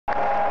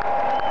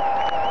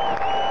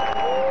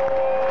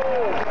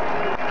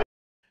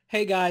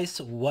Hey guys,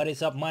 what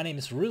is up? My name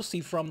is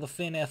Rusi from the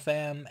Finn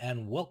FM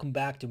and welcome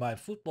back to my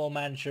Football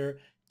Manager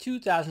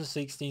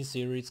 2016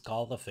 series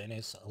called the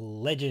Finnish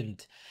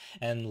Legend.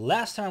 And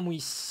last time we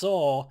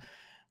saw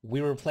we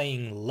were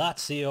playing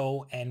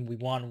Lazio and we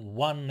won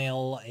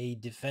 1-0, a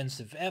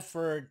defensive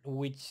effort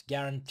which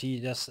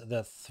guaranteed us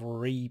the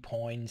 3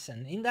 points.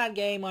 And in that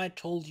game I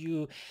told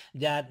you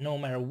that no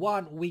matter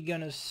what we're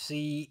gonna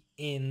see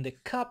in the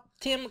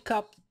Team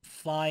Cup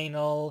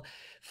final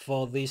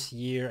for this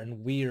year,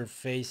 and we are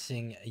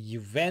facing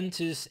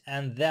Juventus,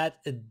 and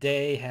that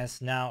day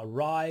has now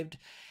arrived.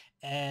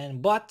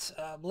 But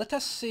let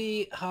us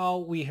see how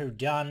we have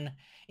done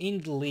in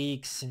the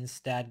league since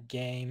that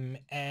game.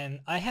 And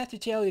I have to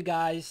tell you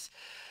guys,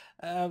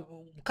 a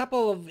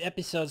couple of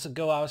episodes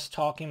ago I was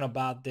talking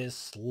about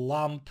this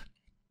lump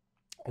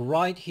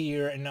right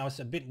here, and I was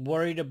a bit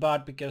worried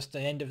about because the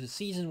end of the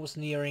season was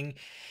nearing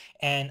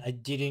and I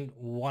didn't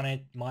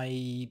want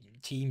my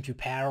team to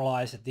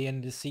paralyze at the end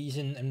of the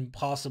season and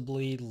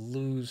possibly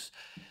lose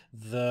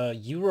the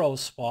Euro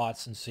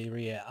spots in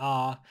Serie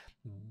A.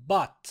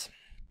 But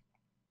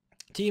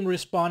team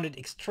responded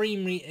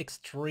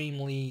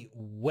extremely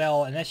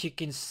well, and as you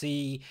can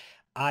see,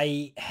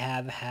 I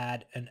have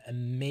had an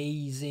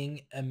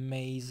amazing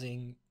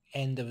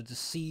end of the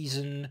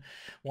season.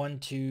 1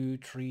 2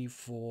 3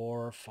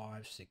 4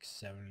 5 6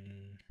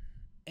 7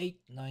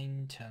 8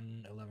 9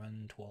 10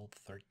 11 12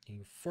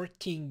 13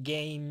 14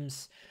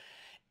 games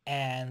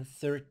and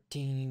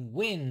 13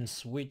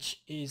 wins,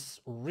 which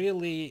is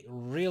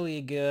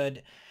really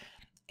good.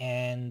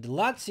 And the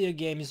Lazio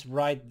game is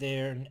right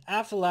there. And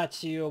after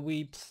Lazio,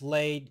 we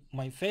played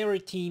my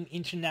favorite team,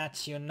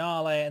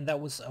 Internazionale, and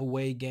that was a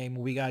away game.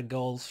 We got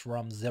goals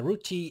from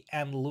Zeruti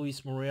and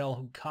Luis Muriel,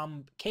 who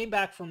came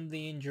back from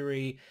the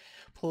injury,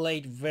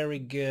 played very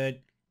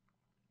good,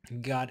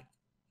 got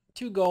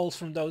 2 goals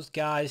from those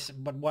guys.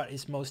 But what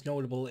is most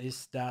notable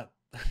is that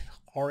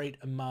horrid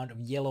amount of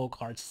yellow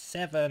cards,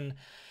 7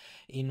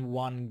 in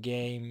one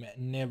game,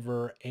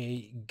 never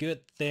a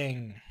good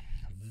thing.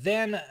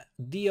 Then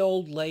the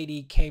old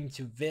lady came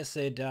to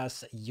visit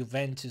us.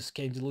 Juventus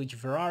came to Luigi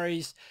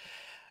Ferrari's.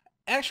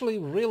 Actually,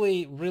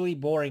 really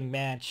boring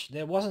match.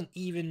 There wasn't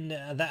even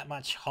that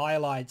much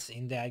highlights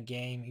in that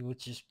game. It was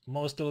just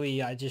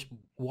mostly I just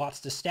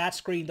watched the stat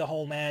screen the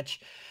whole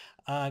match.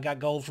 Got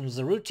goal from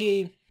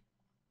Zeruti.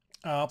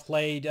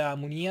 Played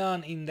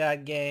Munian in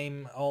that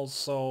game.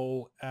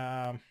 Also,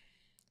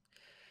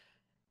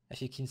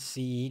 as you can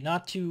see,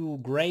 not too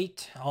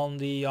great on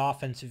the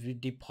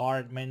offensive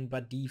department,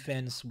 but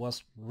defense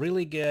was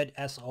really good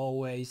as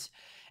always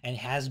and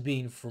has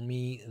been for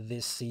me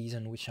this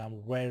season, which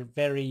I'm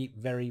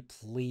very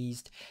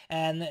pleased.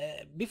 And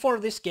before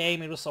this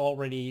game, it was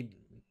already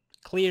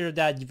clear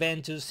that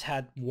Juventus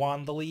had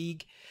won the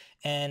league.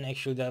 And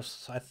actually,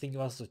 I think it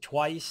was the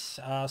twice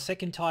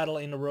second title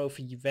in a row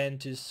for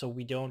Juventus. So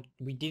we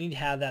didn't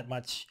have that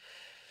much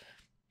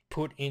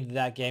put into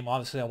that game.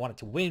 Obviously, I wanted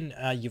to win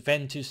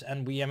Juventus,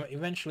 and we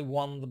eventually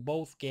won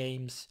both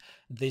games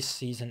this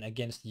season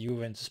against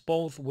Juventus,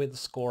 both with the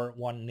score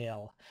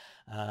 1-0.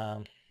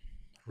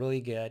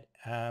 Really good.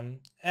 And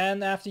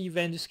after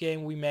Juventus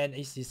game, we met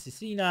AC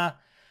Cesena.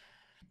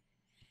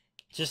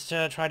 Just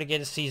try to get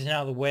the season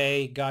out of the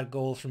way. Got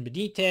goals from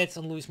Benitez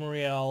and Luis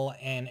Muriel,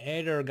 and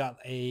Eder got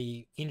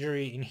a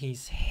injury in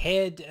his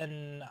head,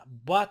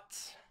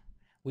 but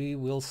we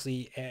will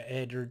see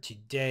Eder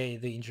today.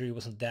 The injury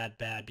wasn't that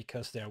bad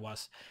because there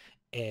was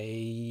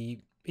a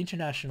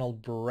international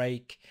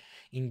break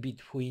in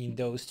between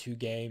those 2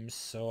 games,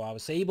 so I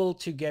was able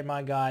to get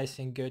my guys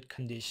in good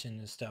condition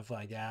and stuff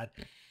like that.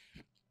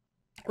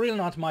 Really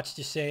not much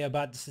to say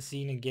about the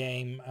Cesena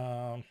game.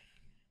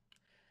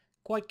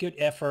 Quite good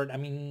effort. I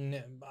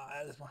mean,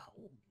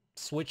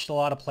 switched a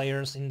lot of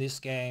players in this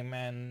game,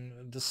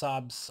 and the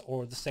subs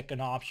or the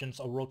second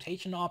options or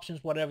rotation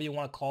options, whatever you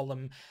want to call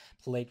them,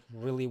 played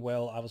really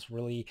well. I was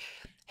really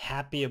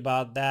happy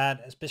about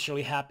that,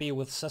 especially happy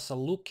with Sasa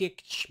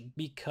Lukic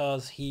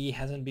because he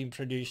hasn't been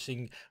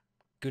producing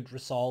good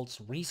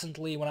results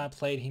recently when I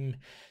played him,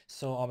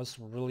 so I was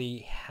really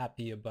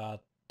happy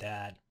about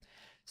that.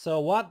 So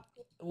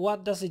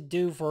what does it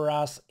do for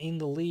us in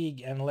the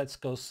league? And let's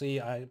go see.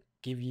 I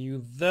give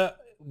you the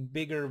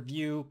bigger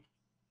view.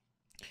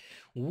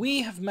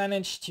 We have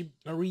managed to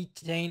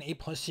retain a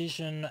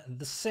position,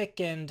 the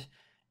second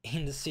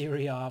in the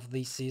Serie A of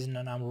this season,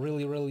 and I'm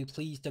really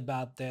pleased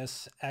about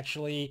this.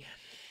 Actually,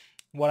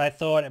 what I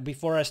thought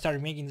before I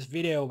started making this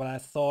video, what I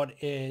thought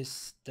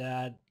is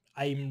that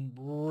I'm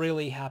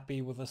really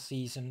happy with the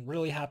season,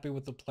 really happy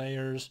with the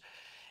players,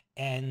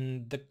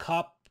 and the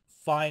cup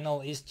final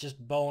is just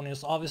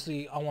bonus.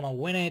 Obviously, I want to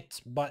win it,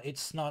 but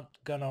it's not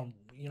gonna,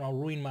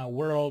 ruin my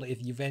world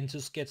if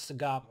Juventus gets the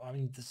cup. I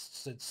mean,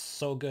 it's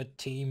so good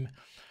team,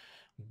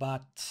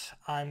 but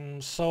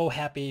I'm so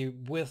happy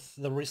with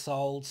the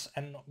results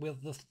and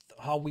with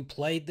how we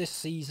played this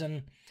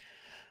season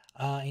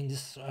in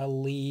this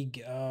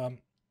league.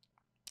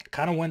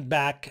 Kind of went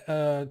back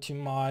to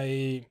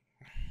my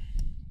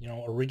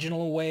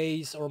original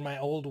ways or my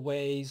old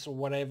ways or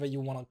whatever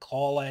you want to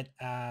call it.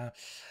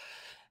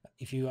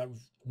 If you have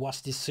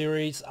watched this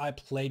series, I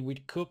played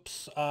with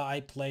Coops.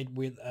 I played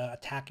with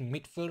attacking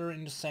midfielder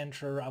in the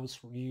center. I was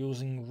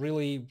using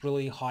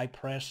really high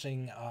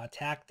pressing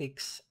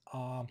tactics.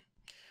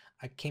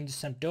 I came to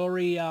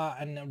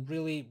Sampdoria and I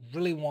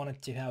really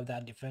wanted to have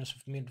that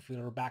defensive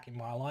midfielder back in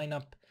my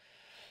lineup.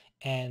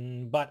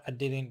 But I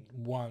didn't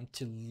want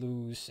to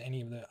lose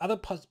any of the other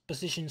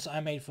positions I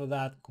made for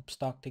that Coops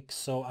tactics,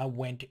 so I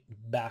went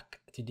back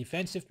to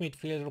defensive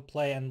midfielder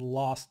play and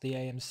lost the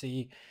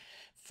AMC.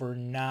 For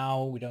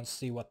now, we don't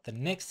see what the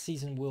next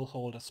season will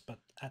hold us, but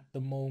at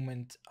the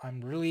moment,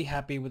 I'm really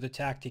happy with the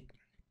tactic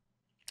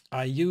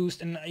I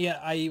used. And yeah,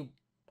 I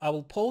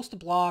will post a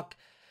blog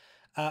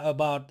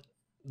about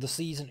the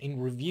season in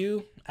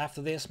review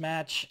after this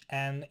match,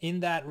 and in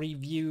that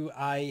review,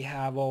 I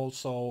have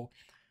also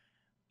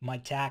my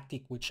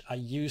tactic which I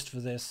used for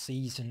this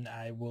season.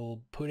 I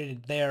will put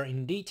it there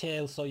in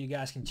detail so you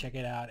guys can check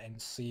it out and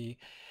see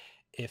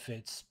if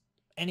it's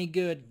any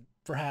good,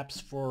 perhaps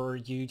for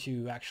you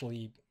to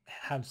actually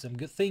have some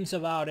good things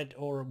about it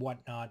or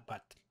whatnot,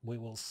 but we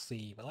will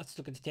see. But let's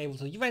look at the table.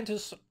 So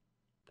Juventus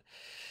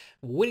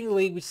winning the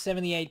league with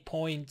 78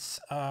 points.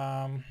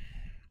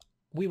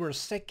 We were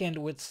second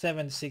with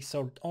 76,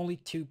 so only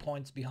 2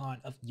 points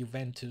behind of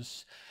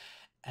Juventus.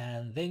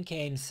 And then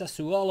came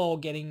Sassuolo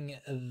getting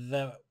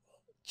the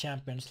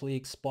Champions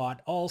League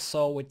spot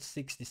also with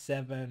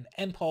 67,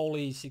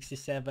 Empoli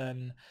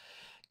 67,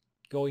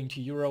 going to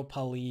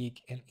Europa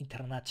League, and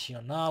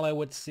Internazionale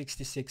with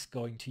 66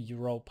 going to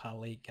Europa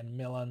League, and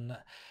Milan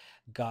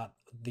got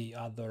the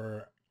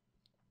other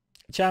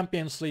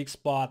Champions League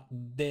spot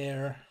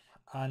there.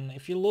 And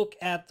if you look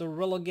at the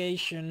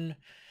relegation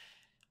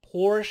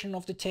portion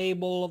of the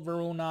table,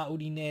 Verona,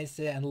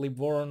 Udinese and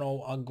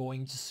Livorno are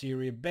going to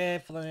Serie B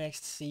for the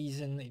next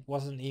season. It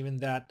wasn't even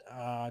that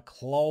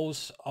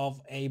close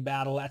of a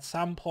battle. At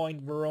some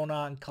point,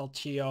 Verona and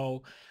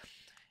Calcio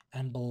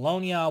and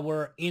Bologna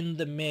were in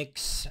the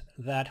mix,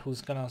 that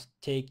who's gonna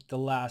take the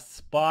last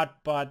spot,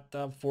 but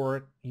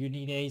for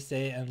Udinese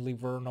and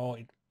Livorno,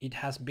 it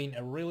has been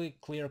a really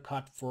clear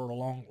cut for a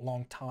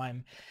long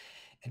time,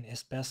 and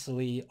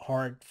especially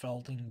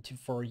heartfelt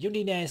for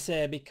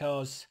Udinese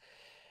because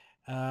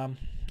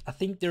I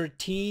think their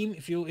team,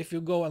 if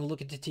you go and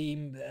look at the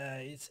team,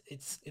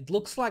 it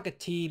looks like a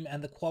team,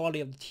 and the quality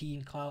of the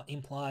team kind of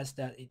implies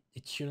that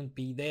it shouldn't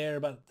be there,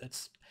 but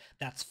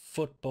that's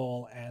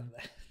football, and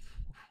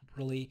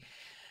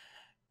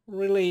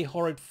really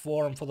horrid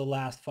form for the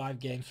last 5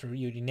 games for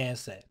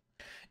Udinese.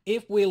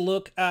 If we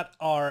look at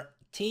our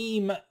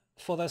team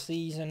for the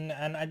season,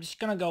 and I'm just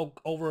gonna go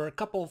over a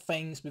couple of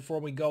things before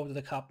we go to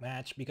the cup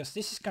match, because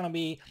this is gonna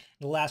be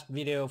the last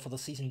video for the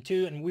season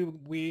 2, and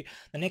the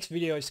next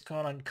video is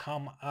gonna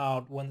come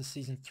out when the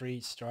season 3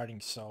 is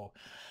starting, so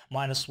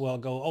might as well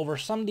go over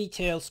some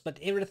details, but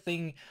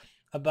everything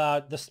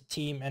about this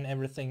team and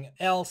everything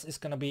else is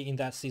gonna be in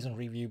that season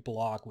review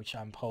blog, which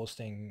I'm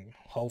posting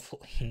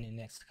hopefully in the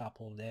next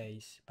couple of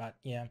days. But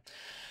yeah,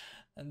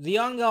 the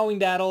ongoing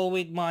battle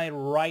with my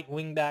right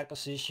wing back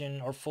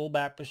position or full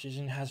back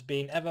position has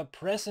been ever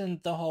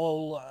present the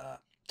whole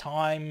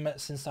time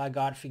since I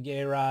got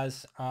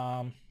Figueras.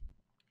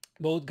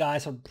 Both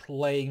guys are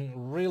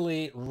playing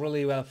really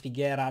well,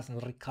 Figueras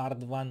and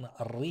Ricardo Van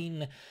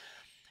Rijn.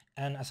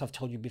 And as I've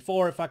told you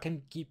before, if I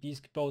can keep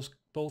these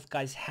both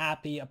guys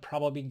happy, I'm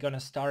probably gonna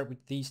start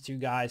with these 2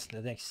 guys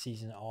the next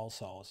season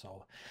also.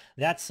 So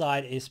that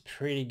side is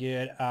pretty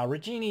good.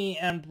 Regini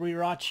and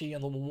Biracci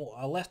on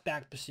the left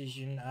back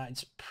position.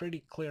 It's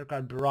pretty clear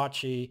cut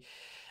Biracci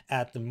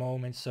at the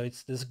moment, so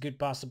there's a good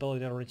possibility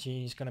that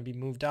Regini is gonna be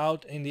moved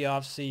out in the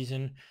off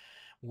season.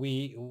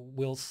 We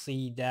will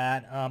see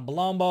that.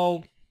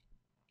 Balombo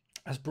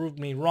has proved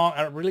me wrong.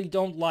 I really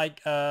don't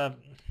like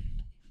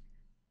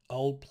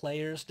old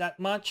players that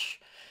much,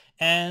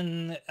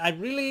 and I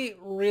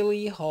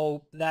really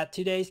hope that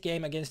today's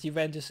game against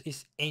Juventus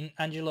is in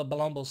Angelo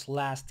Balombo's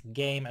last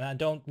game, and I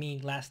don't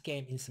mean last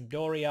game in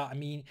Sampdoria. I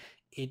mean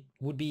it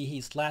would be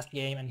his last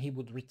game and he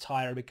would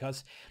retire,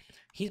 because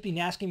he's been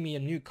asking me a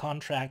new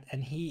contract,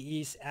 and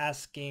he is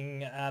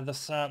asking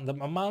the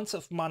amounts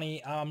of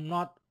money I'm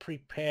not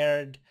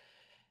prepared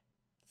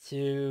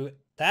to.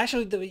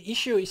 Actually, the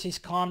issue is his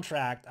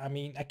contract. I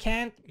mean, I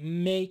can't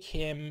make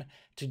him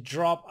to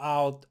drop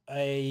out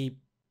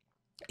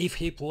if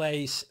he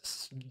plays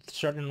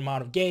certain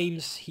amount of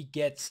games, he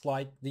gets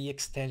like the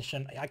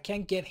extension. I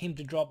can't get him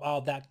to drop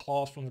out that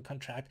clause from the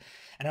contract,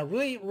 and I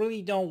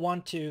really don't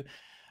want to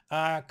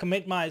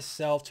commit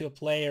myself to a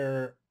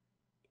player.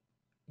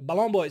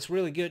 Balombo is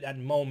really good at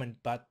the moment,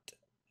 but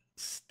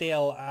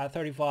still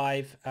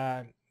 35,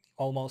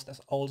 almost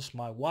as old as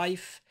my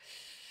wife.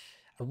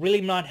 I'm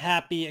really not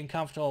happy and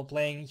comfortable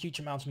playing huge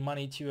amounts of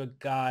money to a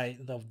guy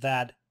of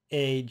that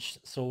age.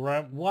 So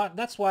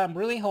that's why I'm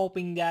really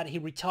hoping that he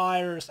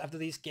retires after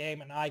this game,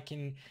 and I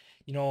can,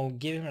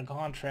 give him a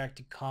contract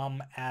to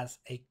come as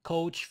a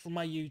coach for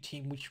my U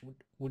team, which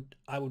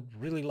I would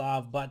really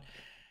love. But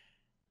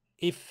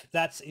if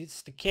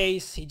it's the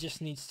case, he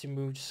just needs to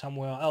move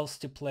somewhere else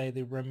to play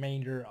the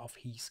remainder of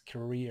his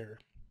career.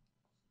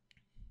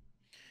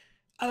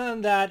 Other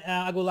than that,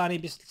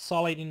 Agulani is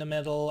solid in the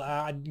middle.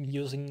 I'm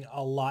using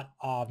a lot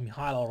of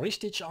Mihailo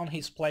Ristic on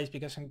his place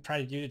because I'm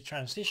trying to do the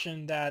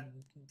transition that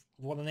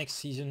for the next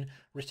season,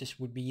 Ristic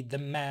would be the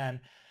man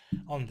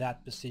on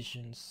that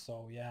position.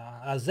 So yeah,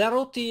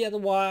 Zeruti at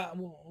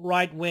the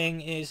right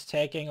wing is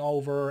taking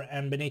over,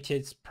 and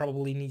Benitez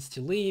probably needs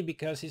to leave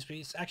because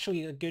he's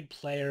actually a good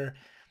player,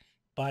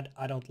 but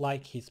I don't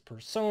like his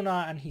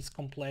persona, and he's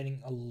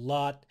complaining a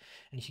lot,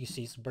 and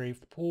he's very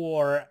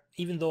poor.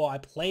 Even though I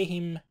play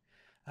him,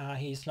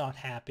 he's not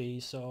happy,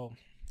 so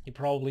he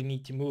probably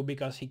need to move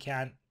because he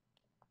can't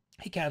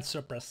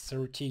suppress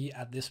Zeruti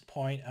at this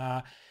point.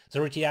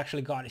 Zeruti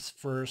actually got his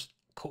first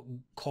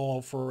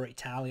call for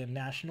Italian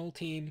national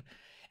team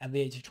at the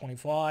age of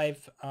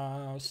 25,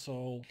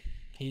 so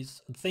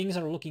things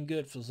are looking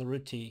good for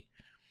Zeruti.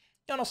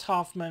 Jonas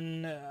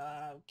Hoffman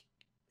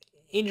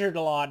injured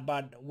a lot,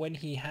 but when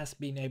he has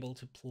been able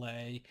to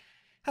play,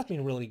 has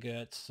been really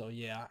good. So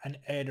yeah, and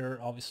Eder,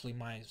 obviously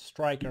my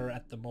striker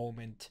at the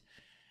moment.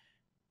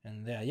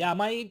 And yeah,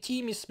 my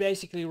team is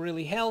basically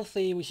really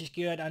healthy, which is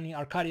good. I mean,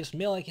 Arkadiusz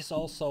Milik is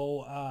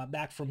also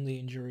back from the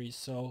injuries,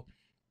 so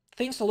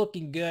things are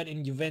looking good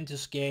in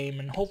Juventus game,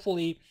 and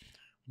hopefully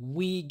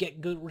we get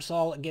good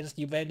result against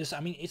Juventus. I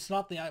mean, it's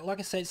not like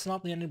I said, it's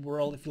not the end of the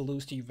world if you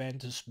lose to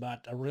Juventus,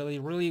 but I really,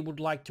 really would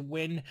like to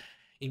win.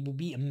 It would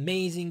be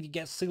amazing to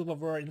get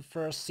silverware in the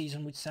first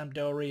season with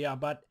Sampdoria,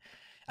 but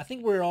I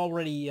think we're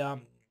already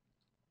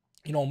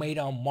made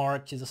our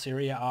mark to the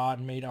Serie A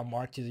and made our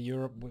mark to the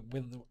Europe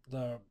with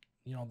the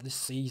this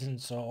season,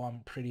 so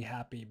I'm pretty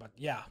happy. But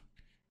yeah,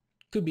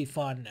 could be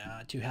fun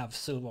to have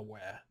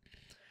silverware.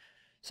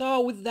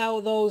 So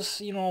without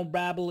those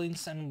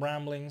babblings and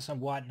ramblings and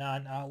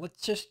whatnot,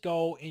 let's just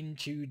go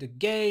into the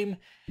game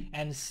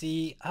and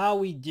see how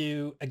we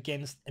do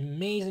against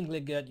amazingly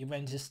good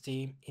Juventus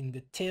team in the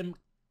Team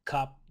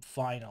Cup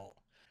final.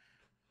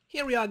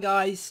 Here we are,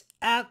 guys,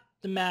 at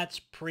the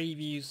match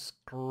preview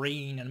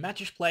screen, and the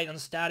match is played on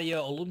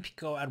Stadio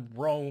Olimpico at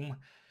Rome.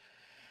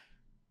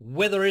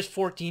 Weather is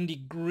 14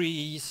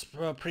 degrees,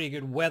 pretty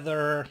good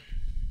weather.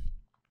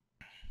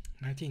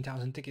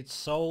 19,000 tickets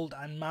sold.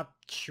 I'm not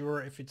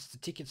sure if it's the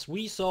tickets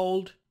we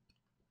sold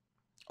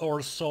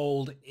or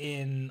sold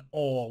in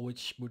all,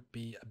 which would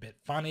be a bit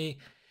funny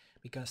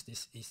because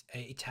this is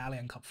a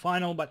Italian Cup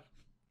final, but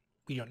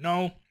we don't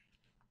know.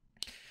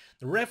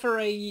 The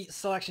referee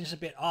selection is a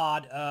bit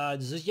odd.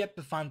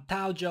 Giuseppe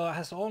Fantaujo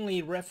has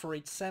only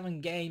refereed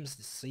 7 games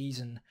this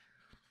season.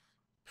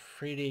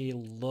 Pretty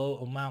low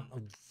amount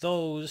of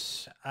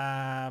those.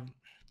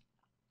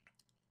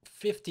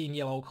 15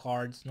 yellow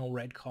cards, no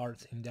red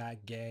cards in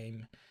that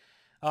game.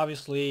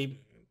 Obviously,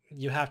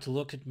 you have to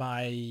look at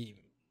my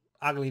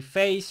ugly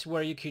face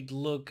where you could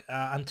look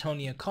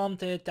Antonio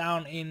Conte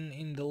down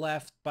in the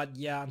left, but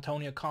yeah,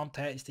 Antonio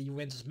Conte is the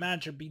Juventus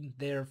manager, been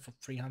there for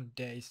 300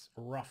 days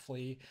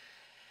roughly.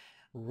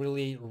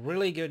 Really,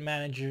 really good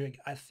manager.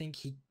 I think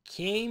he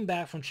came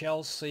back from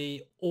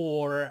Chelsea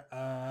or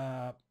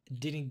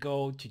didn't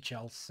go to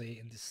Chelsea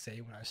in the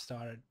same when I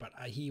started, but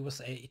he was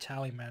an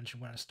Italian manager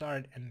when I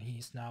started, and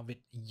he's now with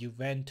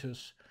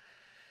Juventus.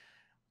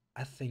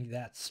 I think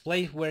that's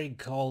place where he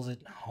calls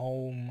it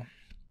home.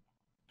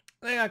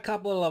 There are a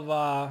couple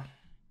of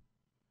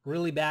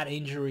really bad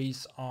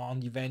injuries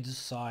on Juventus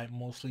side.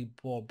 Mostly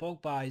Paul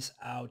Pogba is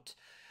out,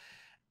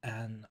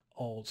 and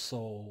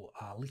also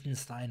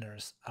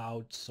Liechtensteiner's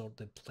out, so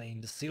they're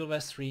playing the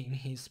Silvestri in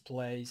his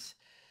place.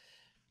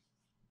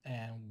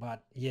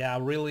 But yeah,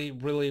 really,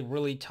 really,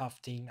 really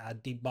tough team.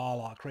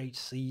 Dybala, great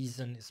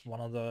season, is one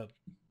of the,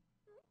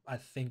 I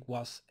think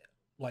was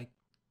like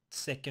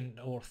second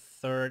or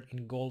third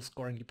in goal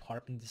scoring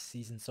department this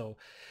season. So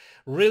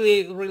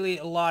really, really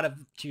a lot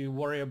of to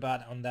worry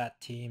about on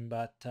that team.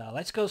 But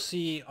let's go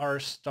see our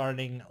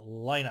starting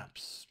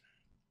lineups.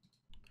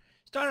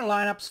 Starting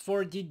lineups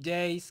for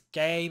today's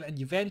game, and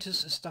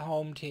Juventus is the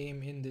home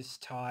team in this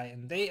tie,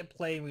 and they are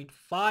playing with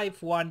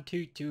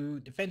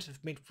 5-1-2-2 defensive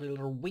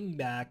midfielder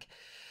wingback,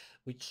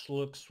 which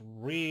looks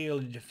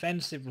really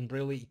defensive and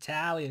really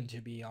Italian,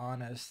 to be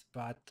honest,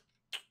 but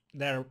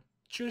they're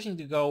choosing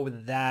to go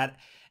with that.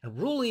 And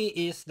Rulli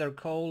is their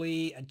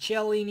goalie,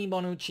 Cellini,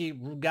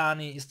 Bonucci,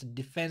 Rugani is the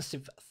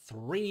defensive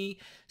 3,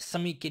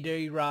 Sami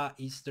Khedira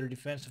is their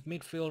defensive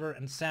midfielder,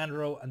 and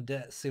Sandro and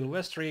De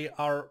Silvestri,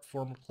 our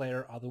former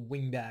player, are the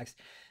wingbacks.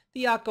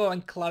 Diaco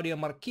and Claudio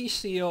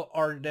Marchisio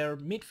are their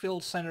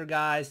midfield center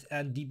guys,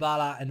 and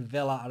Dybala and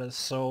Vela are the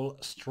sole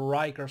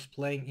strikers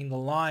playing in the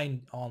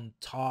line on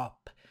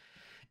top.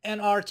 And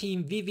our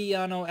team,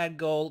 Viviano at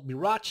goal,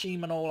 Mirachi,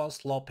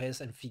 Manolas, Lopez,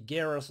 and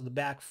Figueroa at the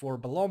back four.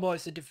 Balombo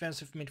is the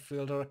defensive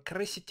midfielder,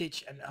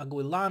 Krisitic and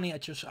Aguilani. I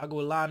chose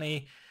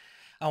Aguilani.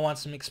 I want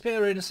some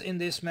experience in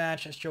this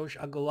match. I chose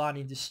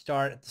Aguilani to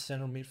start at the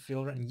center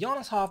midfielder. And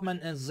Jonas Hoffman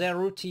and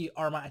Zeruti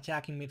are my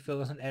attacking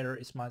midfielders, and Eder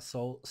is my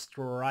sole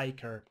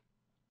striker.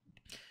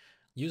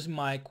 Using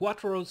my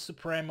Quattro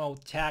Supremo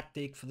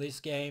tactic for this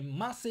game,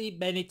 Masi,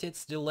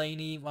 Benitez,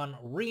 Delaney, Van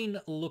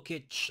Rijn,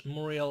 Lukic,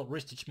 Muriel,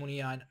 Ristic,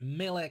 Munian,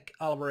 Milik,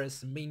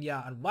 Alvarez,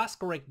 Minya, and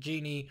Vasco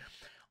Gini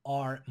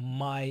are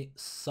my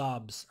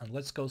subs. And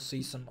let's go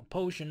see some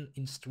potion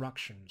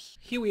instructions.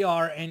 Here we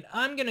are, and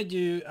I'm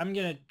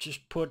gonna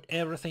just put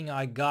everything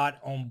I got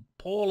on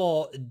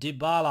Paulo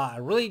Dybala. I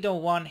really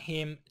don't want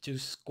him to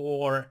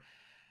score.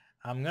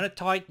 I'm gonna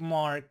tight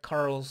mark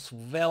Carlos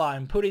Vela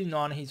and put it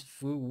on his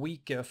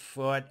weaker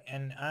foot,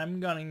 and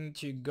I'm going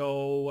to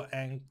go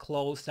and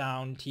close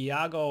down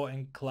Thiago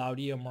and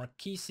Claudio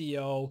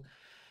Marchisio.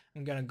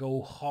 I'm gonna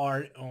go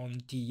hard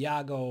on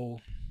Thiago.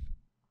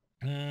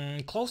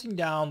 Closing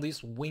down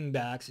these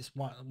wingbacks is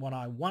what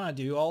I wanna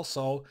do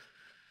also.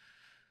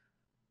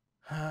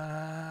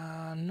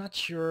 I'm not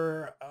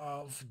sure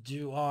of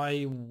do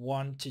I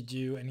want to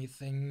do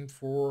anything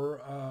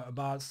for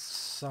about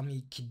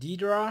Sami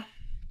Khedira.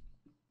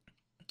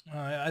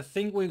 I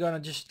think we're gonna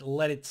just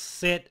let it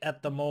sit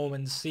at the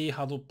moment, see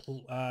how the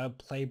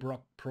play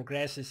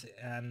progresses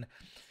and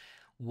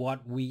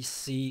what we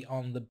see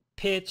on the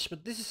pitch.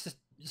 But this is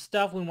the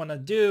stuff we want to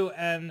do,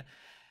 and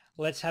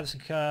let's have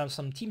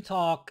some team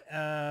talk.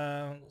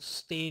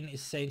 Steen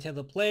is saying to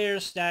the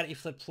players that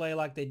if they play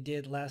like they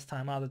did last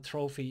time out, the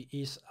trophy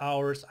is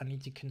ours. I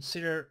need to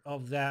consider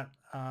of that.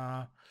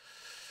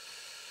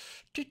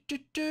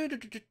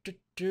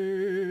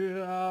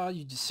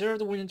 You deserve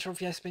the winning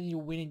trophy. I expect you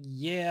win it.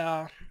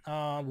 Yeah.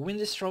 Win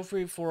this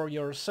trophy for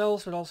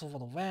yourselves, but also for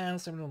the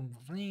fans.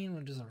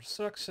 Everyone deserves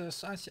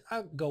success.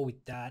 I'll go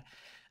with that.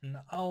 And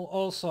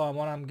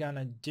what I'm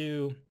gonna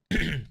do,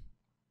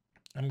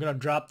 I'm gonna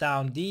drop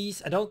down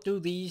these. I don't do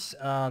these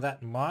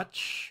that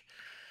much,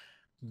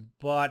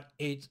 but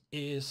it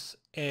is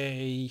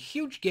a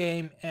huge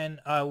game, and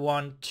I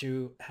want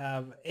to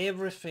have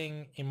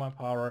everything in my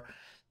power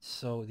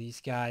so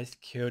these guys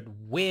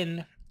could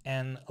win.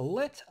 And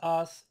let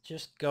us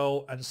just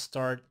go and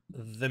start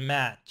the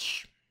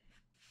match.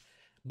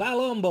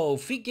 Balombo,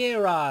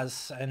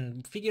 Figueras,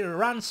 and Figueras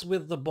runs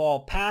with the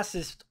ball,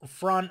 passes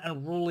front,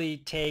 and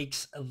Rulli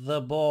takes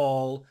the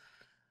ball.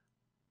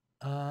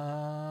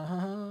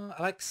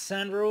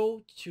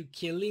 Alexandro to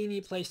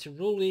Chiellini, plays to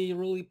Rulli.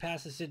 Rulli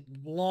passes it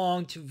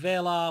long to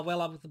Vela.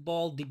 Vela with the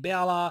ball.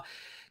 Dybala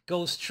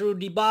goes through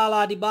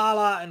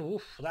Dybala, and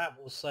oof, that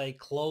was a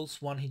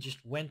close one. He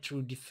just went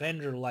through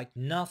defender like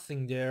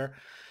nothing there.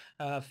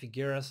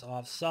 Figueras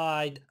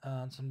offside.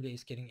 Somebody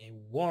is getting a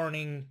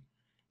warning.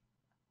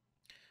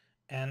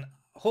 And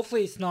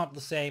hopefully it's not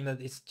the same,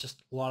 that it's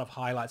just a lot of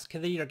highlights.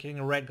 Khedira getting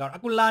a red card.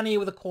 Agulani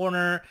with a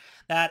corner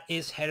that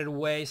is headed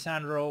away.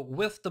 Sandro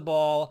with the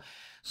ball.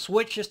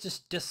 Switches to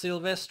De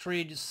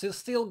Silvestri.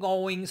 Still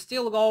going.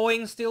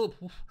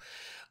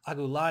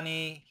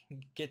 Agulani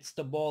gets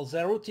the ball.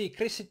 Zeruti,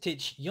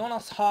 Krisitic,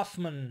 Jonas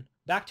Hoffman.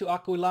 Back to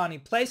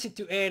Agulani. Plays it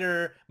to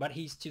Eder, but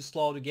he's too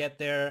slow to get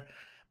there.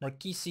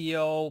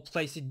 Marchisio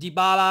plays it.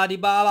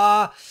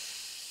 Dybala.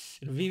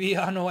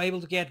 Viviano able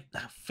to get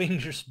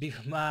fingers,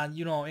 man,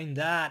 in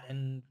that,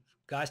 and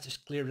guys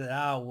just cleared it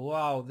out.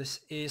 Wow, this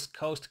is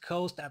coast to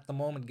coast at the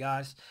moment,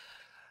 guys.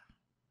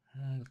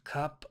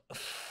 Cup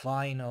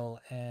final,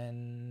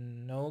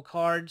 and no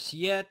cards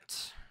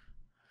yet.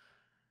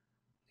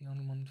 The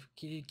only one for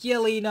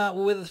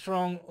Chiellini with a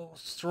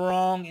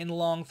strong and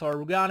long throw.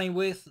 Rugani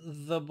with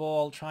the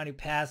ball, trying to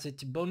pass it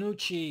to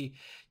Bonucci,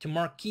 to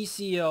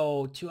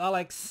Marchisio, to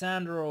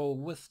Alexandro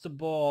with the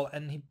ball,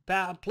 and he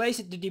plays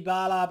it to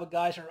Dybala, but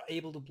guys are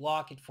able to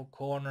block it for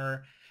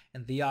corner.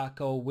 And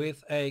Diaco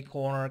with a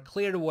corner,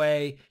 cleared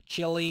away.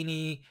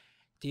 Chiellini,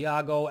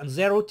 Thiago, and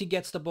Zeruti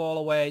gets the ball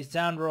away.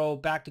 Sandro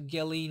back to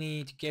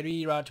Chiellini, to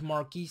Guerrera, to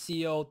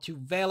Marchisio, to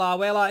Vela.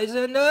 Vela is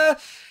in there,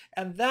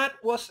 and that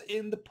was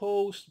in the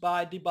post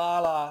by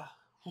Dybala.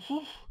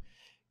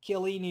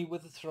 Chiellini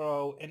with the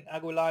throw, and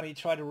Agulani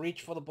tried to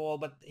reach for the ball,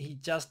 but he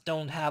just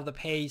don't have the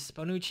pace.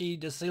 Bonucci,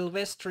 De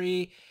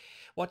Silvestri,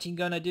 what he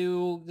gonna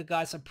do? The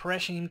guys are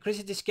pressuring him.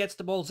 Krisitic gets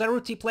the ball.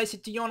 Zeruti plays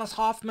it to Jonas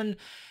Hoffman,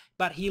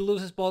 but he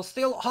loses ball.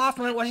 Still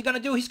Hoffman, what's he gonna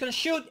do? He's gonna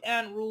shoot,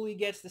 and Rulli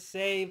gets the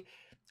save.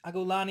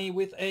 Agulani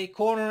with a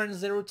corner, and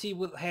Zeruti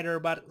with header,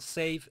 but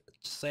save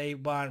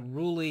by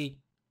Rulli.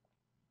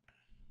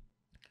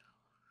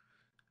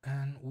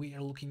 And we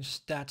are looking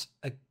stats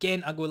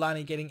again.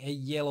 Agulani getting a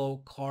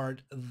yellow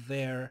card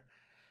there.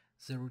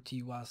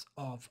 Zeruti was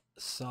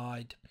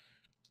offside.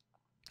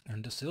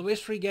 And De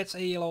Silvestri gets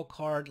a yellow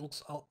card.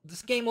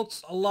 This game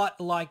looks a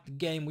lot like the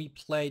game we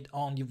played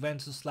on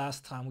Juventus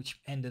last time, which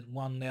ended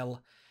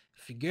 1-0.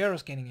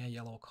 Figueras getting a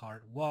yellow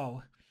card.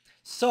 Wow.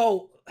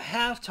 So,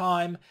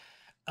 halftime.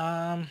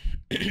 Let's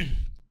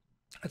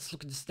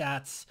look at the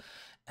stats.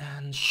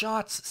 And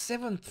shots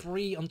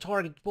 7-3 on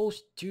target,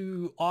 both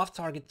 2 off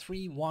target,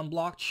 3-1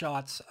 blocked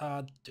shots,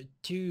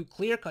 2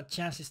 clear cut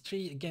chances,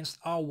 3 against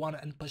our 1,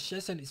 and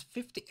possession is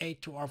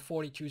 58 to our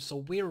 42. So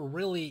we're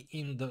really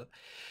in the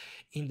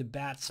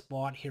bad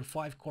spot here.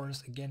 5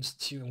 corners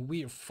against 2, and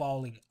we're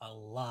falling a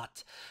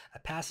lot.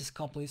 Passes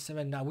complete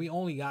 7. Now we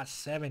only got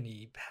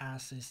 70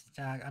 passes.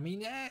 I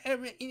mean,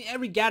 in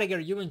every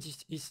category,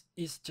 Juventus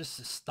is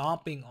just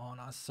stomping on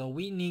us. So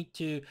we need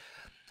to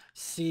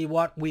see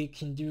what we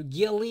can do.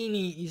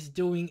 Giallini is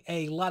doing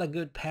a lot of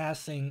good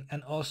passing,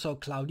 and also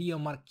Claudio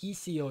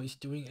Marchisio is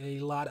doing a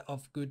lot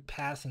of good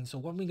passing. So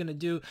what we're gonna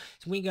do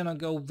is we're gonna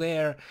go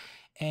there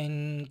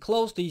and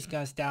close these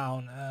guys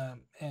down,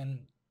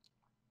 and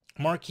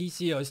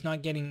Marchisio is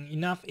not getting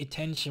enough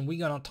attention. We're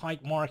gonna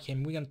tight mark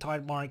him. We're gonna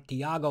tight mark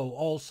Thiago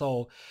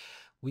also.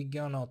 We're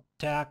gonna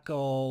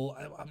tackle.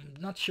 I'm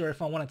not sure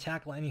if I want to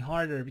tackle any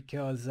harder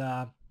because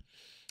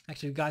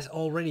actually you guys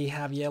already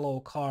have yellow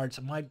cards.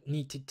 I might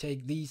need to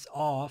take these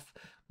off.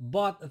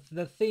 But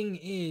the thing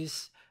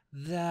is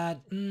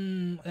that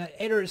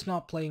Eder is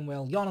not playing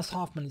well. Jonas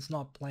Hoffman is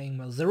not playing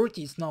well.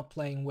 Zeruti is not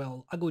playing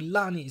well.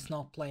 Aguilani is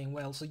not playing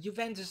well. So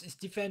Juventus is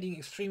defending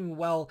extremely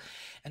well,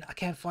 and I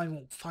can't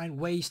find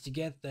ways to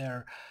get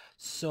there.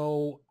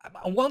 So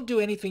I won't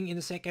do anything in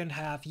the second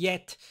half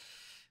yet.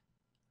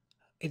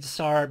 It's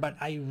hard, but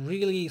I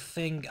really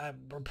think I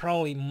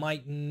probably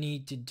might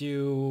need to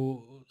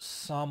do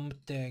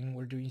something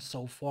we're doing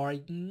so far.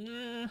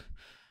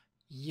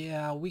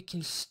 Yeah, we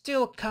can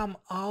still come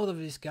out of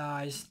this,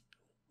 guys,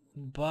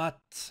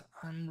 but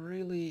I'm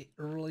really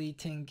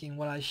thinking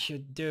what I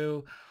should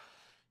do.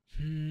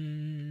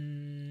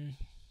 I'm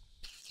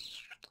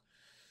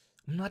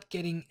not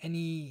getting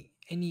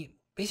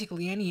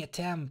basically any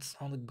attempts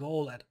on the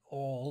goal at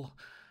all.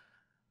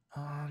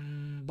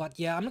 But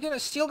yeah, I'm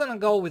still gonna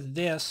go with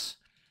this.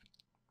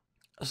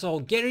 So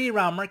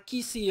Guerrera,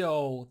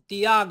 Marchisio,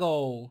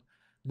 Thiago,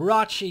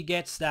 Baracci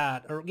gets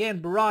that. Or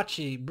again,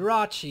 Baracci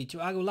to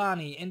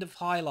Aguilani, end of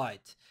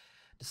highlight.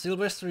 The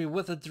Silvestri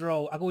with a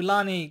throw.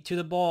 Aguilani to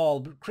the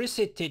ball.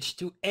 Krisitic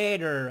to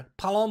Eder.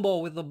 Palombo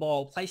with the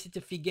ball. Place it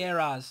to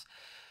Figueras.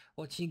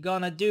 What's he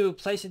gonna do?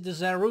 Place it to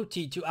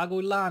Zeruti, to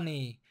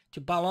Aguilani, to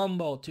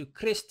Palombo, to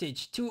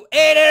Kristic, to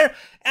Eder,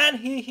 and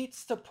he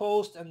hits the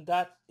post, and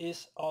that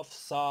is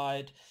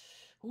offside.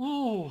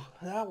 Ooh,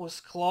 that was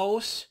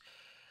close.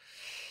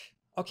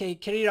 Okay,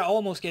 Carrera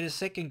almost get a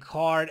second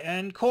card,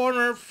 and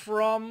corner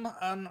from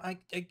I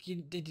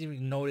didn't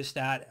even notice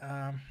that.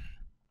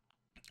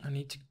 I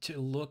need to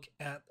look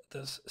at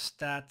the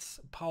stats.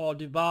 Paulo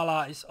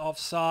Dybala is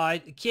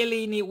offside.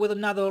 Chiellini with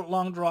another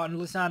long draw, and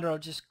Lisandro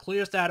just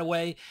clears that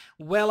away.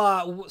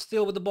 Vela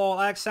still with the ball.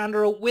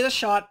 Alexandro with a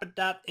shot, but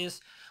that is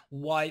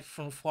wide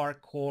from far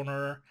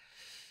corner.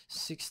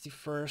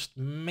 61st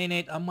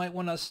minute. I might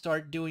want to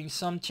start doing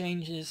some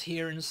changes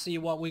here and see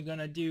what we're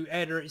gonna do.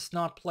 Eder is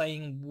not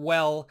playing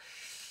well.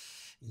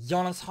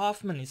 Jonas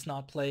Hoffman is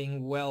not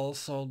playing well,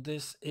 so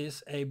this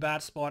is a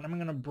bad spot. I'm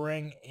gonna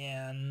bring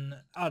in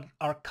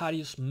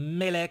Arkadiusz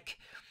Milik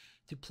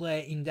to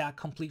play in that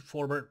complete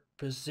forward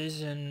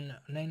position.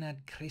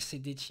 Nenad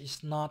Krisic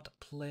is not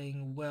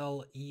playing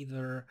well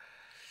either.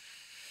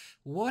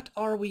 What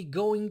are we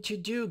going to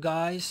do,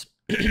 guys?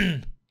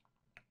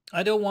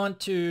 I don't want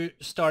to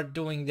start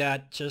doing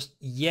that just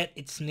yet.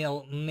 It's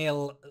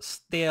 0-0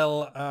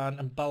 still,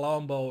 and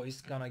Palombo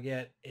is gonna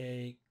get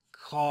a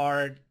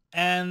card,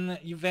 and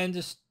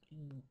Juventus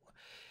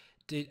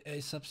did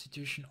a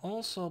substitution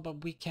also,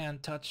 but we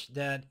can't touch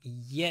that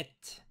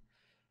yet.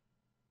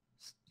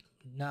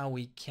 Now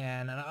we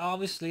can, and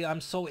obviously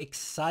I'm so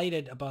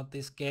excited about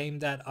this game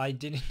that I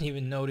didn't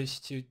even notice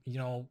to,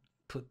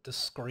 put the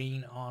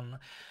screen on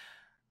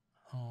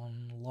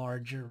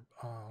larger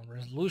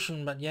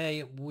resolution, but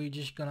yeah, we're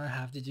just gonna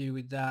have to do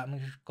with that. I'm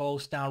gonna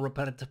goes down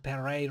Roberto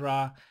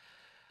Pereira,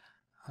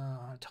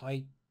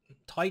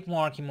 tight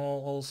mark him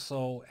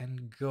also,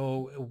 and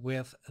go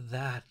with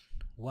that.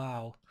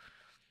 Wow,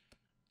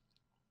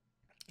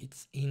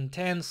 it's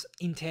intense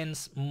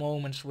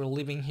moments we're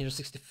living here.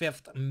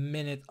 65th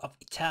minute of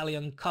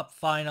Italian Cup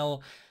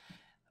final,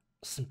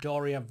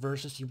 Sampdoria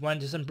versus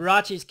Juventus, and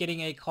Baracci is getting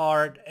a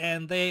card,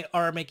 and they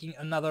are making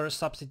another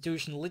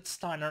substitution.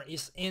 Litzsteiner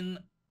is in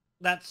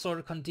that sort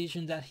of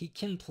condition that he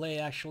can play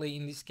actually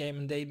in this game,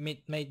 and they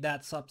made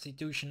that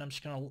substitution. I'm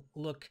just gonna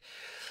look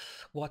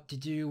what to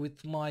do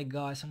with my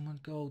guys. I'm gonna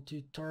go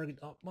to target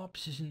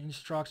opposition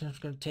instructions. I'm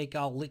just gonna take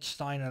out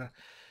Litzsteiner,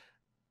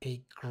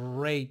 a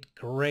great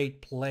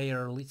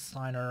player.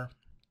 Litzsteiner,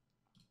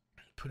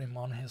 put him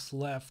on his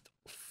left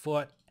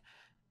foot,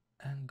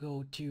 and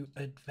go to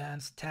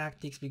advanced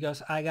tactics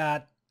because I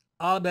got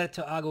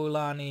Alberto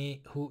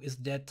Aguilani, who is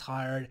dead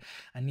tired.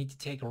 I need to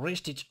take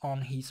Ristic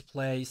on his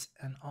place,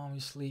 and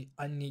obviously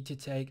I need to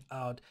take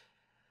out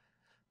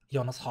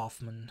Jonas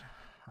Hoffman.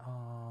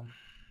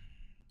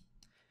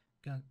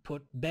 Gonna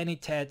put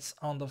Benitez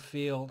on the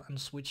field and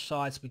switch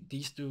sides with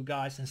these two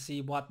guys and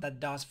see what that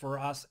does for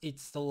us.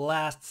 It's the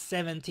last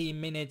 70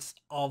 minutes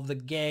of the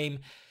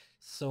game,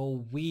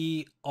 so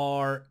we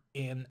are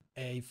in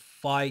a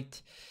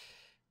fight.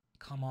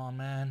 Come on,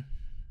 man.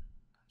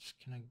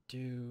 Just gonna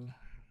do...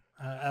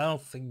 I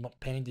don't think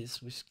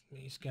Benitez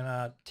is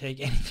gonna take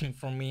anything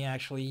from me.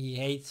 Actually, he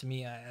hates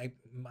me.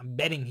 I'm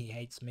betting he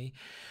hates me.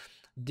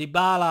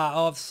 Dybala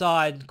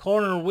offside.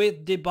 Corner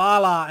with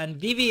Dybala, and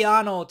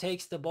Viviano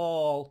takes the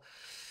ball.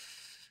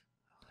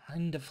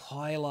 End of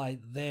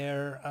highlight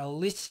there.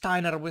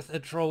 Litzsteiner with a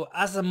throw.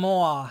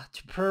 Asamoah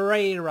to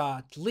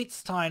Pereira. To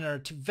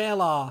Litzsteiner to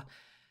Vela.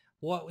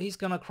 Well, he's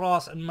gonna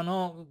cross, and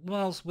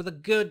Manolas with a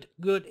good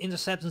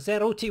interception.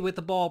 Zeruti with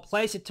the ball,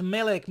 place it to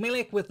Milik.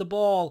 Milik with the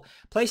ball,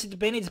 place it to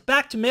Benitez.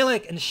 Back to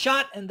Milik, and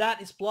shot, and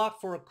that is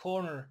blocked for a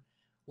corner.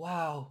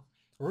 Wow,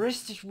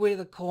 Ristic with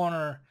a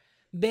corner.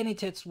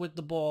 Benitez with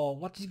the ball.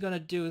 What's he gonna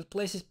do?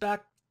 Place it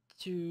back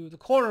to the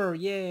corner.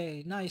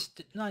 Yay, nice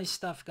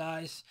stuff,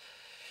 guys.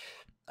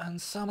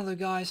 And some of the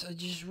guys are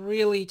just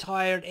really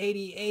tired.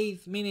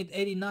 88th minute,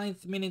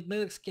 89th minute.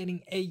 Milik's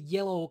getting a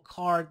yellow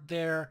card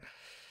there.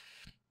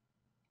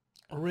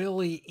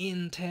 Really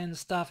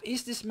intense stuff.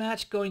 Is this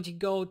match going to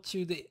go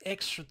to the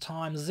extra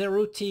time?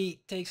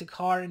 Zeruti takes a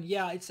card, and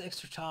yeah, it's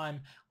extra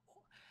time.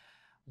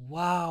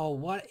 Wow,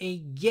 what a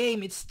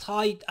game. It's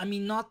tight. I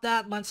mean, not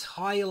that much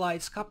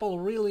highlights. Couple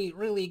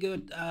really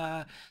good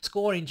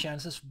scoring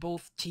chances for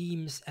both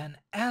teams. And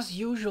as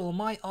usual,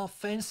 my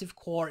offensive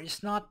core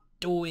is not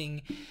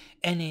doing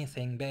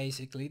anything,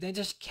 basically. They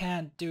just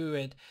can't do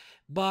it.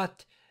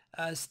 But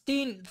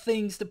Steen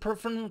thinks the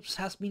performance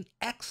has been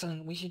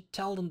excellent. We should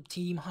tell the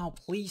team how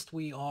pleased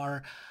we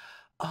are.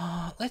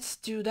 Let's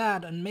do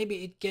that, and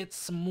maybe it gets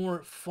some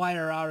more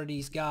fire out of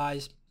these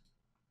guys.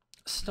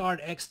 Start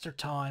extra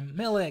time.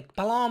 Milik,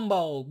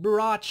 Palombo,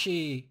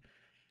 Baracci,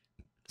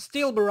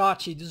 still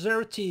Baracci,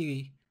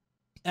 Zeruti,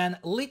 and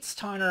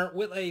Litzsteiner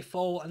with a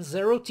foul, and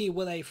Zeruti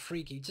with a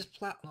free kick. Just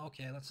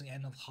okay, that's the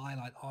end of the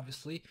highlight,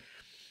 obviously.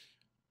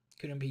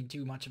 Couldn't be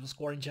too much of a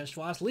scoring chance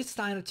for us.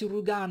 Litzsteiner to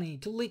Rugani,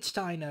 to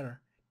Litzsteiner,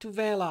 to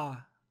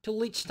Vela, to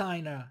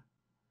Litzsteiner.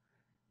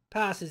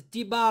 Passes,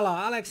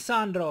 Dybala,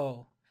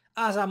 Alexandro,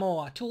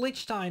 Asamoah to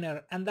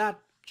Litzsteiner, and that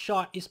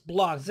shot is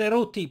blocked.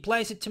 Zeruti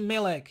plays it to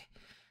Milik.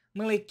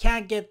 Milik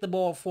can't get the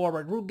ball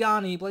forward.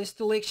 Rugani plays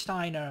to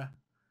Lichtsteiner.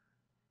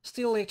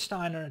 Still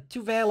Lichtsteiner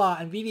to Vela,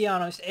 and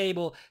Viviano is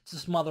able to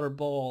smother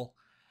ball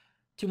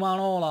to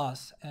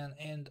Manolas, and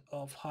end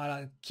of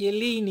highlight.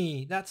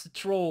 Chiellini, that's the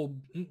throw.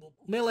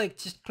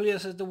 Milik just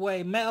clears it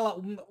away. Vela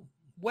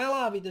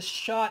with the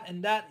shot,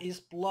 and that is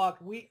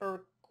blocked. We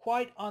are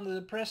quite under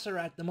the pressure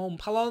at the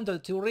moment.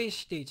 Palonto to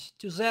Ristic,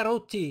 to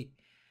Zeruti,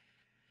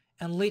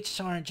 and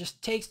Lichtsteiner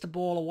just takes the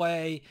ball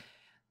away.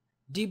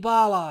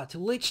 Dybala to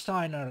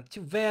Lichtsteiner,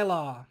 to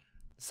Vela.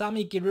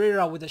 Sami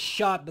Khedira with a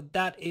shot, but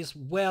that is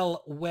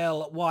well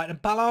wide.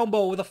 And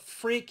Palombo with a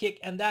free kick,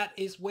 and that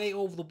is way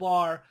over the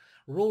bar.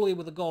 Rulli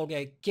with a goal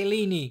gate.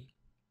 Chiellini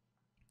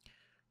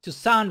to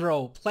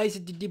Sandro, plays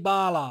it to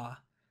Dybala.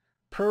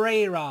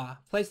 Pereira,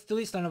 plays it to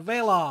Lichtsteiner.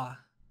 Vela.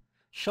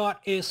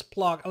 Shot is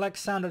blocked.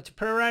 Alexander to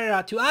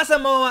Pereira, to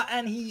Asamoah,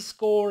 and he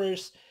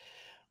scores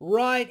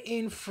right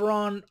in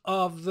front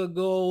of the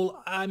goal.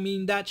 I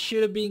mean, that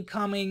should have been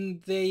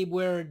coming. They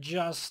were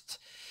just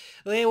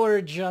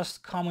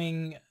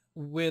coming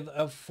with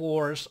a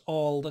force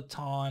all the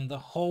time. The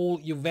whole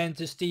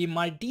Juventus team.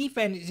 My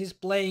defense is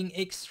playing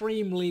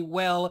extremely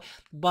well,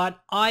 but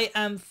I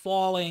am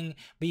falling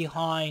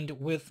behind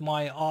with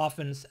my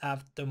offense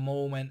at the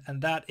moment,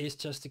 and that is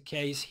just the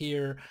case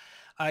here.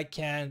 I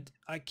can't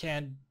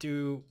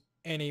do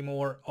any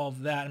more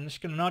of that. I'm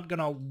just not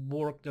gonna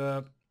work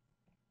the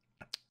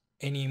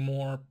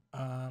anymore.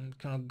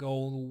 Gonna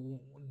go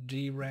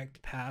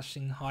direct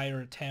passing,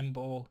 higher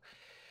tempo.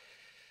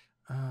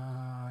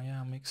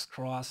 Yeah, mixed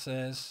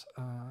crosses.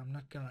 I'm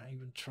not gonna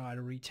even try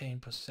to retain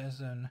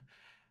possession.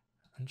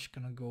 I'm just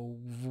gonna go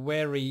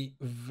very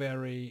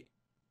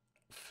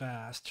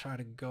fast, try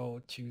to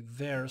go to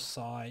their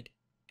side,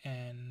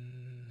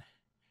 and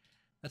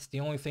that's the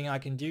only thing I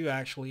can do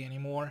actually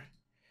anymore.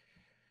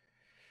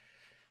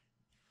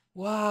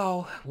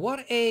 Wow,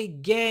 what a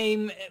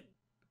game.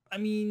 I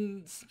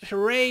mean,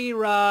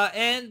 Pereira,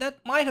 and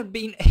that might have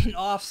been an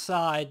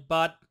offside,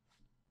 but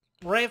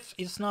ref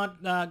is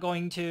not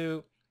going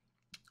to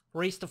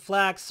raise the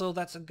flag, so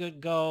that's a good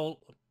goal.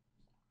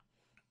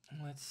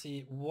 Let's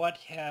see what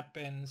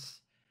happens.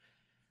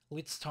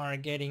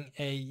 Litzsteiner getting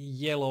a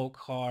yellow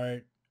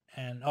card,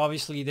 and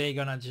obviously they're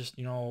gonna just,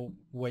 you know,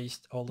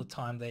 waste all the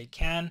time they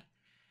can.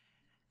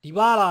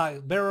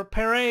 Dybala,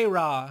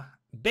 Pereira,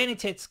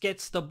 Benitez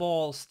gets the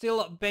ball.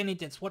 Still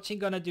Benitez, what's he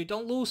gonna do?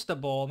 Don't lose the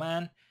ball,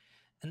 man.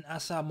 And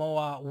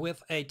Asamoah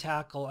with a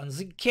tackle, and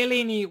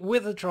Chiellini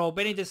with a throw.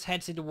 Benitez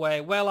heads it away.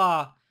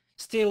 Vela,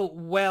 still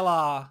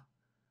Vela.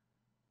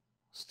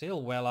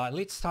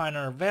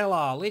 Litzsteiner,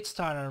 Vela,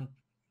 Litzsteiner,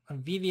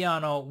 and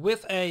Viviano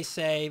with a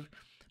save.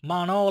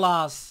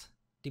 Manolas,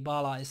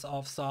 Dybala is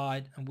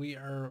offside, and we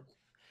are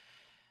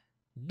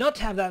not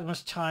have that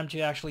much time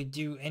to actually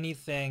do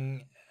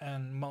anything.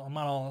 And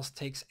Manolas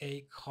takes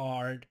a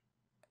card,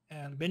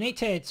 and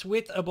Benitez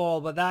with a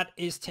ball, but that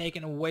is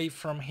taken away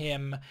from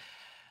him.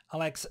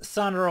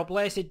 Alexandro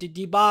plays it to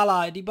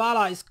Dybala.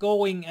 Dybala is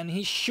going, and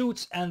he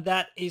shoots, and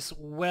that is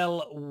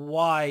well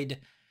wide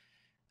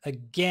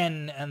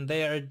again, and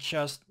they're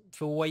just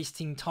for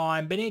wasting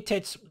time.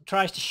 Benitez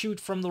tries to shoot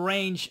from the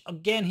range.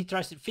 Again, he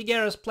tries to...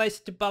 Figueres plays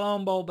it to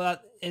Palombo,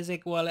 but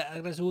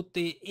Ezequiel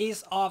Resuti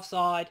is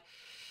offside.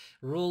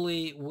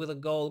 Rulli with a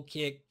goal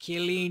kick.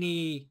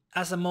 Chiellini,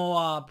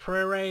 Asamoah,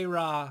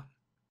 Pereira,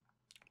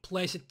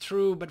 plays it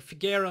through, but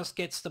Figueres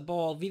gets the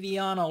ball.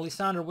 Viviano,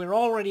 Lisandro, we're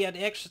already at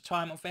extra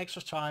time,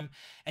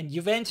 and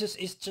Juventus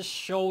is just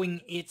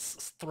showing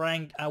its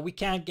strength. We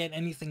can't get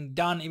anything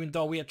done, even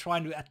though we are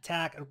trying to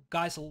attack. Our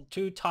guys are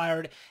too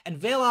tired, and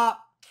Vela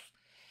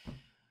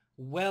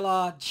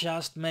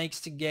just makes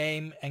the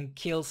game and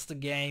kills the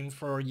game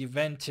for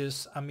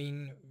Juventus. I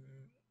mean,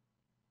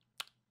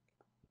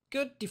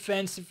 good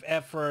defensive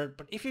effort,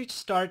 but if you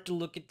start to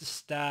look at the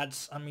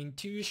stats, I mean,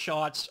 2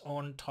 shots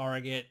on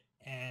target,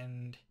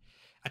 and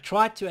I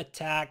tried to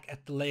attack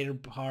at the later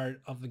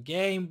part of the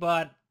game,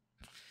 but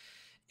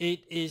it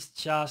is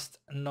just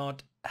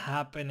not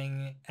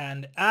happening.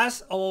 And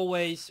as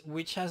always,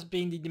 which has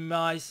been the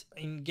demise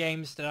in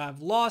games that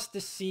I've lost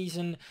this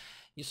season,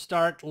 you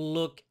start to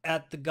look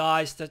at the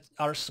guys that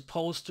are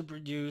supposed to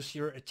produce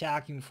your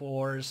attacking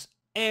force.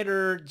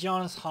 Eder,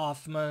 Jonas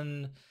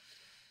Hoffman,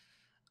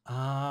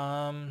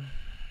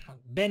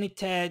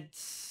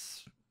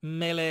 Benitez,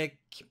 Milik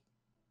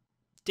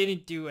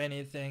didn't do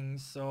anything,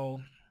 so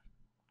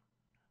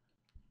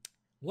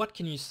what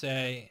can you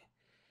say?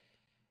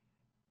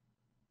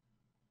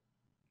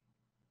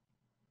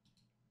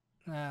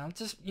 I'll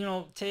just,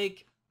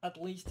 take at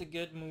least the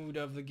good mood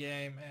of the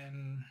game.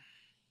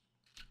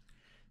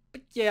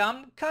 But yeah,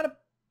 I'm kind of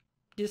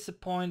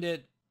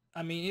disappointed.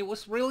 I mean, it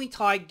was really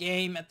tight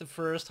game at the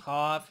first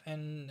half,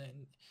 and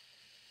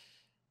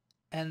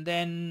then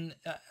and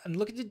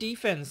look at the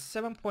defense,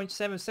 7.7,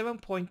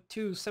 7.2,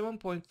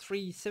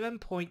 7.3,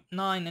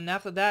 7.9, and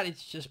after that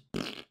it's just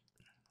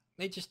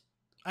they just,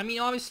 I mean,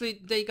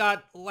 obviously they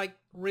got like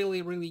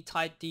really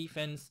tight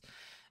defense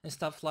and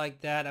stuff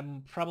like that. I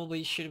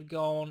probably should have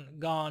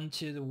gone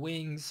to the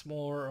wings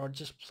more, or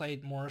just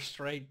played more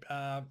straight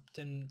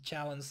than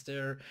challenge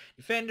their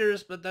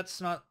defenders, but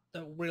that's not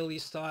the really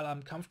style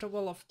I'm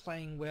comfortable of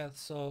playing with.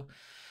 So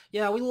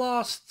yeah, we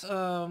lost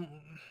the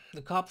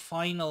cup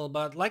final,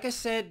 but like I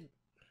said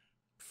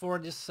for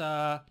this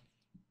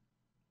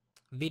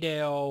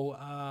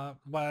video,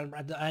 well,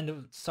 at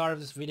the start of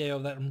this video,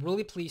 that I'm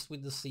really pleased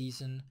with the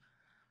season.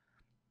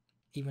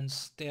 Even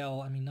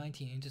still, I mean,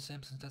 19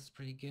 interceptions, that's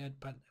pretty good,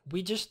 but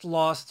we just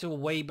lost to a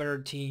way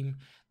better team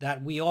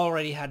that we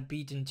already had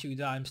beaten 2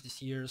 times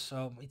this year,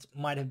 so it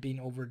might have been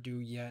overdue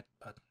yet,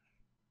 but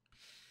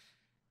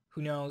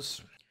who knows.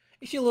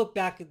 If you look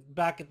back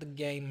at the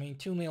game, I mean,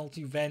 2-0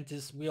 to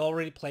Juventus. We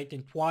already played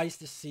them twice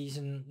this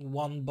season,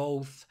 won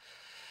both.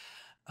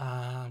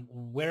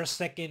 We're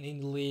second in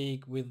the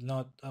league with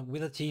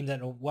with a team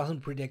that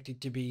wasn't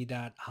predicted to be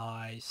that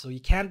high, so you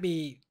can't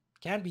be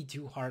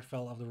too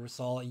heartfelt of the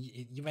result.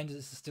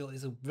 Juventus still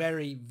is a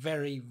very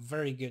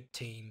good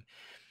team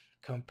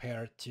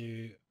compared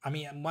to, I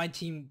mean, my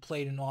team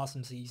played an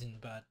awesome season,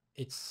 but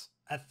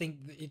I think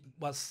it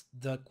was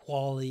the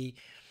quality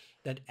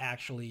that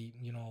actually,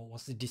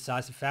 was the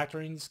decisive factor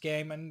in this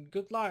game. And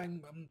good luck,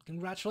 and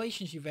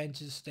congratulations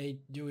Juventus, they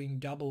doing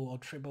double or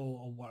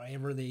triple or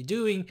whatever they're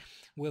doing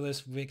with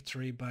this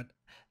victory. But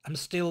I'm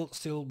still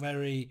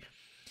very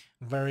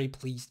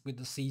pleased with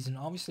the season.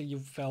 Obviously you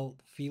feel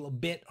a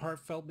bit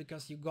heartfelt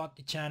because you got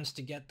the chance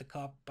to get the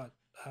cup, but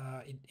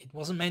it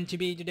wasn't meant to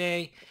be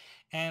today.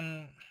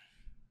 And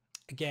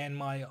again,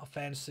 my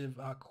offensive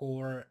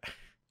core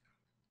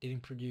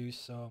didn't produce,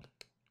 so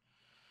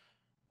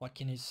what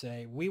can you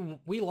say?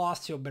 We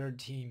lost to a better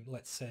team,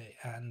 let's say.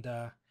 And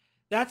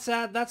that's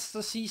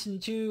the season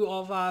 2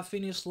 of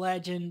Finnish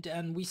Legend,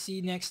 and we see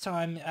next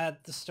time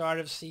at the start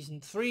of season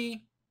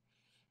 3,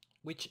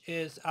 which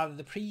is out of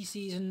the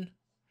preseason.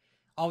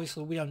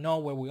 Obviously we don't know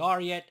where we are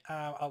yet.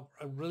 I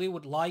really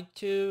would like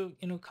to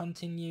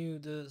continue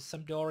the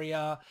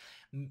Sampdoria,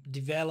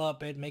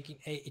 develop it, making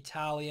a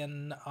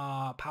Italian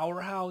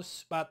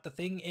powerhouse. But the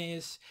thing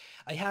is,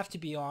 I have to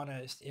be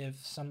honest, if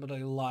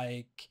somebody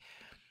like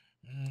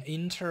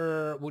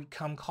Inter would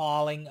come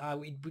calling,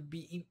 it would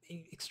be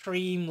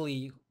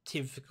extremely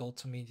difficult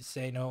to me to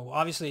say no.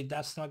 Obviously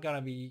that's not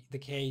gonna be the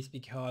case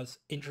because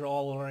Inter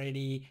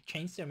already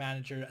changed their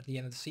manager at the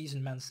end of the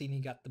season. Mancini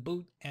got the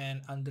boot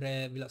and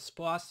Andre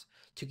Villas-Boas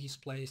took his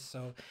place,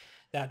 so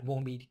that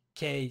won't be the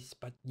case.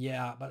 But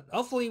yeah, but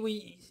hopefully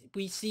we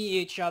see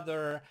each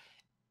other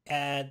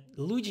at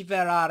Luigi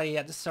Ferrari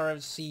at the start of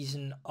the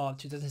season of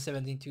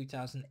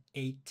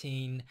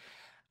 2017-2018.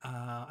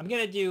 I'm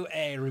gonna do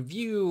a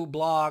review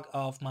blog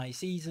of my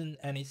season,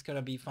 and it's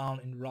gonna be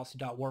found in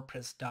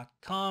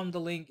rossi.wordpress.com.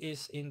 The link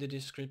is in the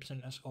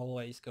description as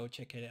always. Go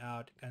check it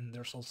out. And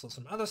there's also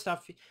some other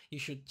stuff you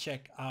should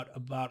check out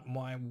about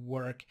my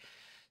work.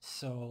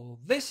 So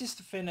this is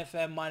the Finn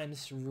FM. My name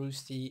is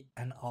Roosty,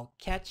 and I'll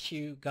catch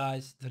you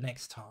guys the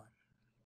next time.